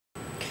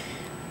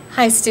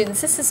Hi students,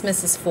 this is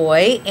Mrs.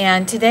 Foy,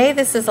 and today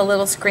this is a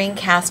little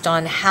screencast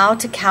on how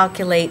to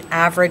calculate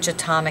average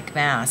atomic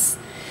mass.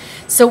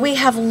 So we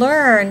have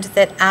learned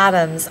that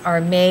atoms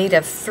are made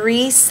of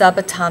 3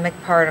 subatomic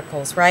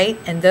particles, right?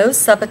 And those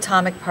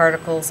subatomic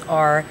particles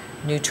are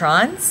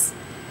neutrons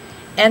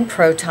and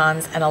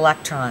protons and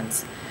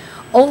electrons.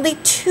 Only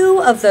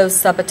 2 of those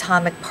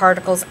subatomic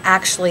particles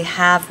actually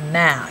have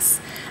mass.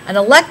 An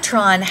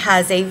electron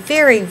has a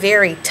very,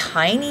 very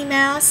tiny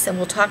mass, and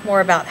we'll talk more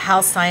about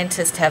how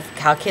scientists have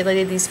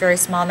calculated these very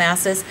small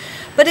masses,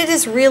 but it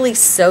is really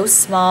so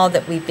small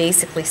that we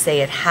basically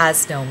say it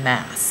has no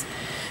mass.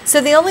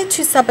 So the only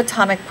 2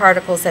 subatomic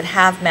particles that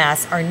have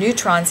mass are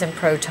neutrons and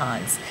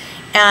protons,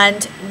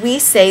 and we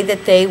say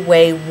that they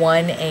weigh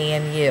 1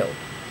 AMU.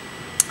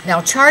 Now,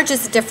 charge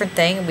is a different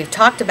thing, and we've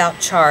talked about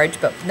charge,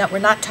 but we're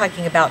not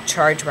talking about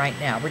charge right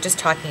now. We're just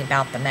talking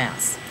about the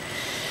mass.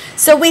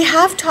 So we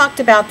have talked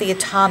about the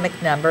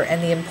atomic number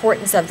and the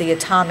importance of the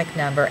atomic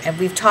number, and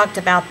we've talked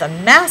about the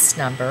mass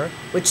number,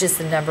 which is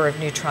the number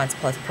of neutrons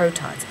plus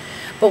protons.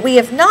 But we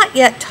have not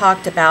yet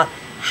talked about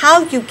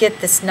how you get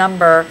this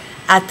number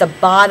at the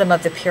bottom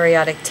of the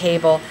periodic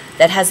table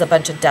that has a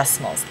bunch of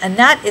decimals, and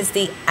that is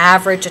the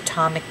average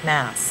atomic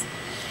mass.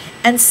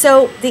 And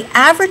so the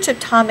average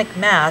atomic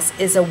mass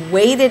is a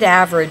weighted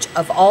average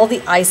of all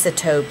the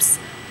isotopes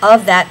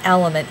of that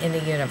element in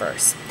the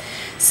universe.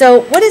 So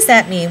what does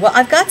that mean? Well,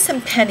 I've got some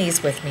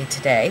pennies with me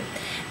today,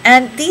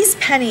 and these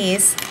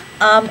pennies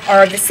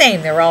are the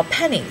same. They're all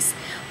pennies.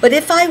 But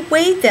if I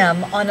weighed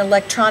them on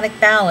electronic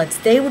balance,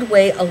 they would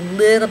weigh a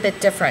little bit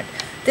different.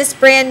 This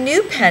brand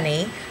new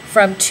penny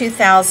from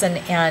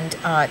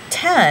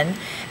 2010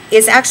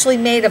 is actually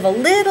made of a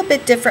little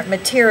bit different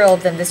material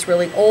than this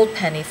really old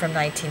penny from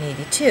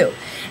 1982.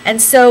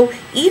 And so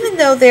even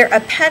though they're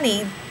a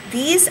penny,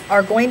 these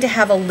are going to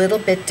have a little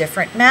bit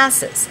different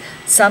masses.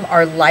 Some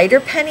are lighter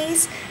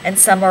pennies and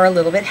some are a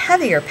little bit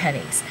heavier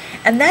pennies.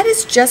 And that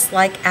is just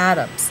like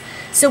atoms.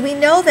 So we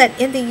know that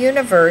in the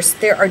universe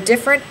there are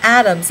different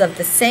atoms of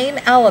the same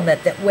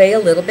element that weigh a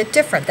little bit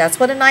different. That's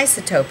what an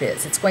isotope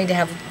is. It's going to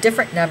have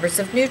different numbers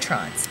of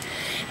neutrons.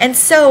 And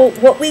so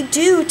what we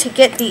do to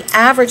get the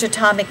average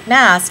atomic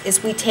mass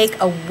is we take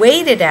a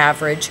weighted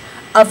average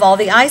of all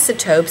the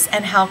isotopes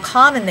and how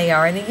common they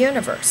are in the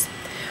universe.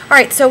 All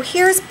right, so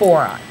here's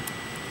boron.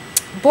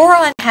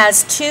 Boron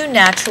has 2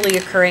 naturally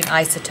occurring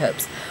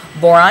isotopes,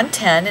 boron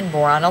 10 and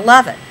boron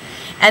 11.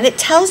 And it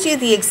tells you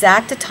the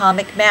exact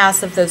atomic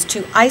mass of those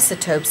 2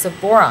 isotopes of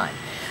boron.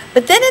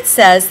 But then it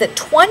says that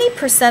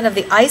 20% of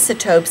the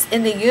isotopes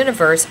in the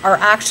universe are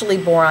actually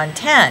boron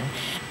 10,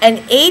 and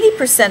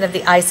 80% of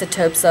the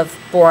isotopes of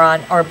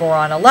boron are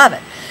boron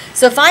 11.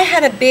 So if I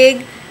had a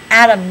big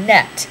atom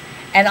net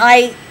and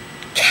I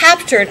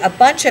captured a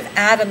bunch of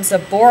atoms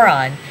of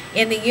boron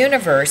in the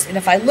universe, and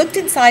if I looked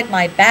inside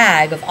my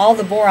bag of all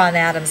the boron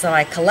atoms that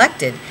I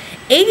collected,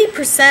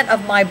 80%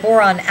 of my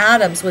boron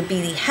atoms would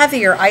be the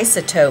heavier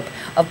isotope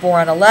of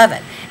boron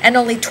 11, and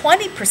only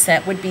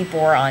 20% would be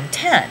boron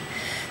 10.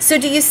 So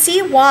do you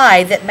see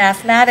why that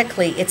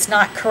mathematically it's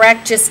not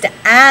correct just to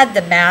add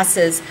the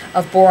masses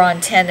of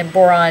boron 10 and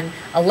boron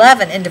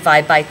 11 and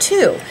divide by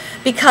 2?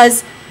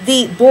 Because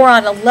the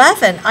boron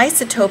 11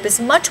 isotope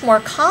is much more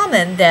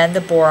common than the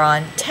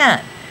boron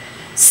 10.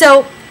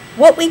 So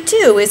what we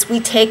do is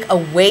we take a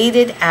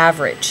weighted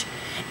average.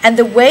 And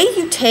the way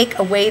you take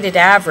a weighted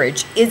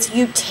average is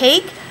you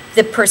take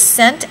the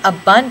percent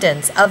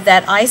abundance of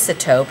that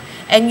isotope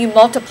and you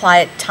multiply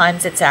it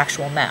times its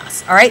actual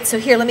mass. All right, so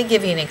here, let me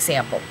give you an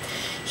example.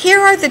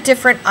 Here are the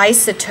different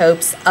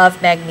isotopes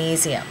of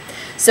magnesium.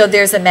 So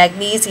there's a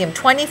magnesium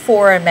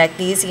 24, a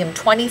magnesium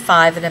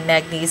 25, and a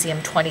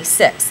magnesium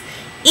 26.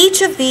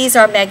 Each of these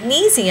are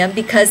magnesium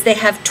because they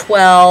have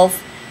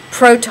 12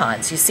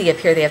 protons. You see up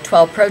here they have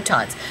 12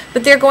 protons,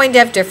 but they're going to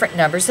have different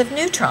numbers of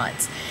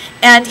neutrons.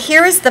 And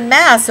here is the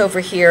mass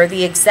over here,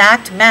 the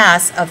exact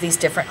mass of these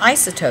different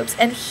isotopes.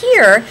 And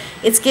here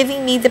it's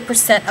giving me the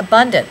percent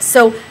abundance.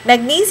 So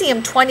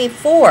magnesium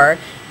 24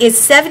 is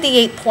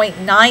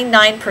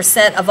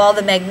 78.99% of all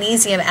the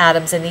magnesium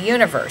atoms in the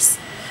universe.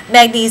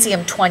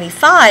 Magnesium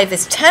 25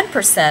 is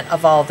 10%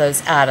 of all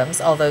those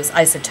atoms, all those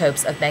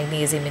isotopes of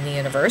magnesium in the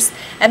universe.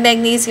 And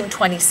magnesium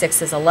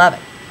 26 is 11.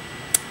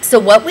 So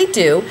what we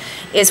do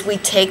is we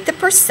take the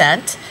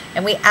percent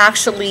and we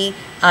actually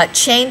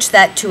change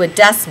that to a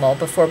decimal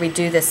before we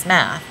do this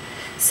math.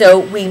 So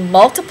we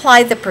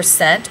multiply the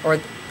percent, or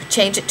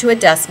change it to a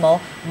decimal,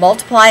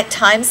 multiply it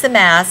times the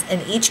mass in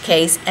each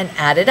case, and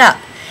add it up.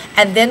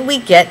 And then we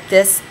get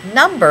this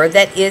number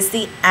that is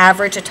the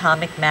average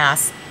atomic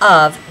mass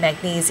of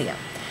magnesium.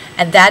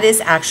 And that is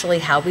actually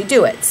how we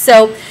do it.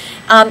 So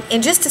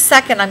in just a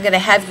second, I'm going to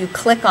have you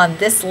click on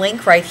this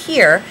link right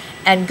here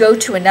and go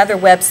to another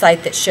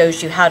website that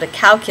shows you how to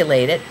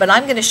calculate it. But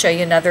I'm going to show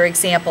you another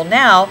example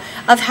now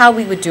of how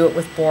we would do it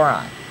with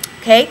boron.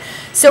 Okay,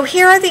 so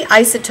here are the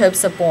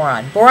isotopes of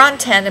boron, boron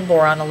 10 and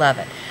boron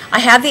 11. I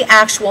have the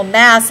actual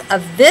mass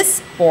of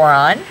this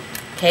boron,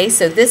 Okay,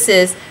 so this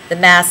is the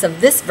mass of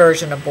this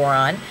version of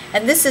boron,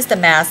 and this is the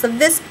mass of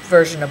this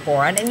version of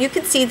boron, and you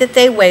can see that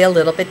they weigh a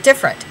little bit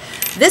different.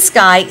 This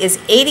guy is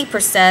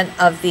 80%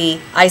 of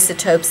the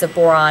isotopes of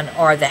boron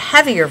are the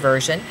heavier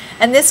version,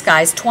 and this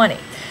guy's 20.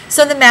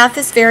 So the math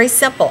is very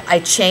simple.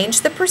 I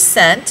change the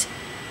percent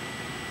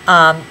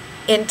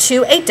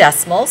into a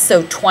decimal,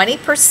 so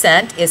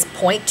 20% is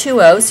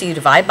 0.20, so you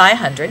divide by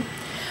 100,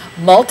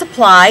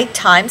 multiply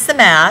times the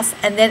mass,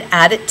 and then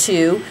add it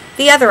to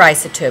the other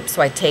isotope.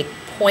 So I take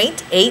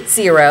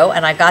 0.80,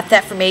 and I got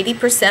that from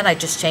 80%, I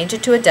just change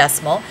it to a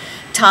decimal,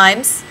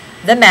 times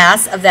the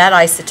mass of that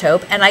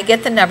isotope, and I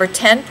get the number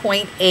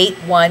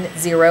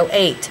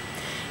 10.8108.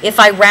 If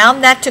I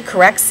round that to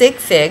correct sig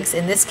figs,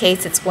 in this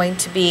case it's going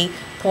to be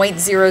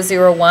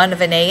 0.001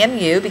 of an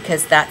AMU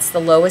because that's the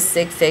lowest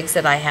sig figs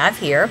that I have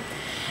here,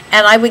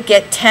 and I would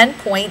get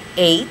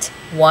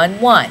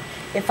 10.811.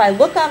 If I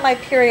look on my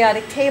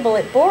periodic table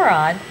at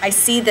boron, I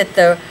see that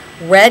the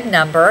red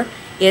number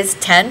is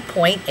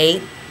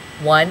 10.811.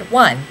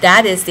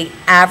 That is the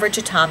average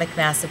atomic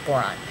mass of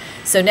boron.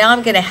 So now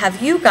I'm going to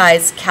have you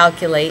guys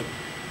calculate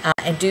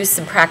and do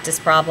some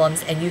practice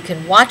problems, and you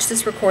can watch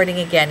this recording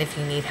again if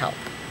you need help.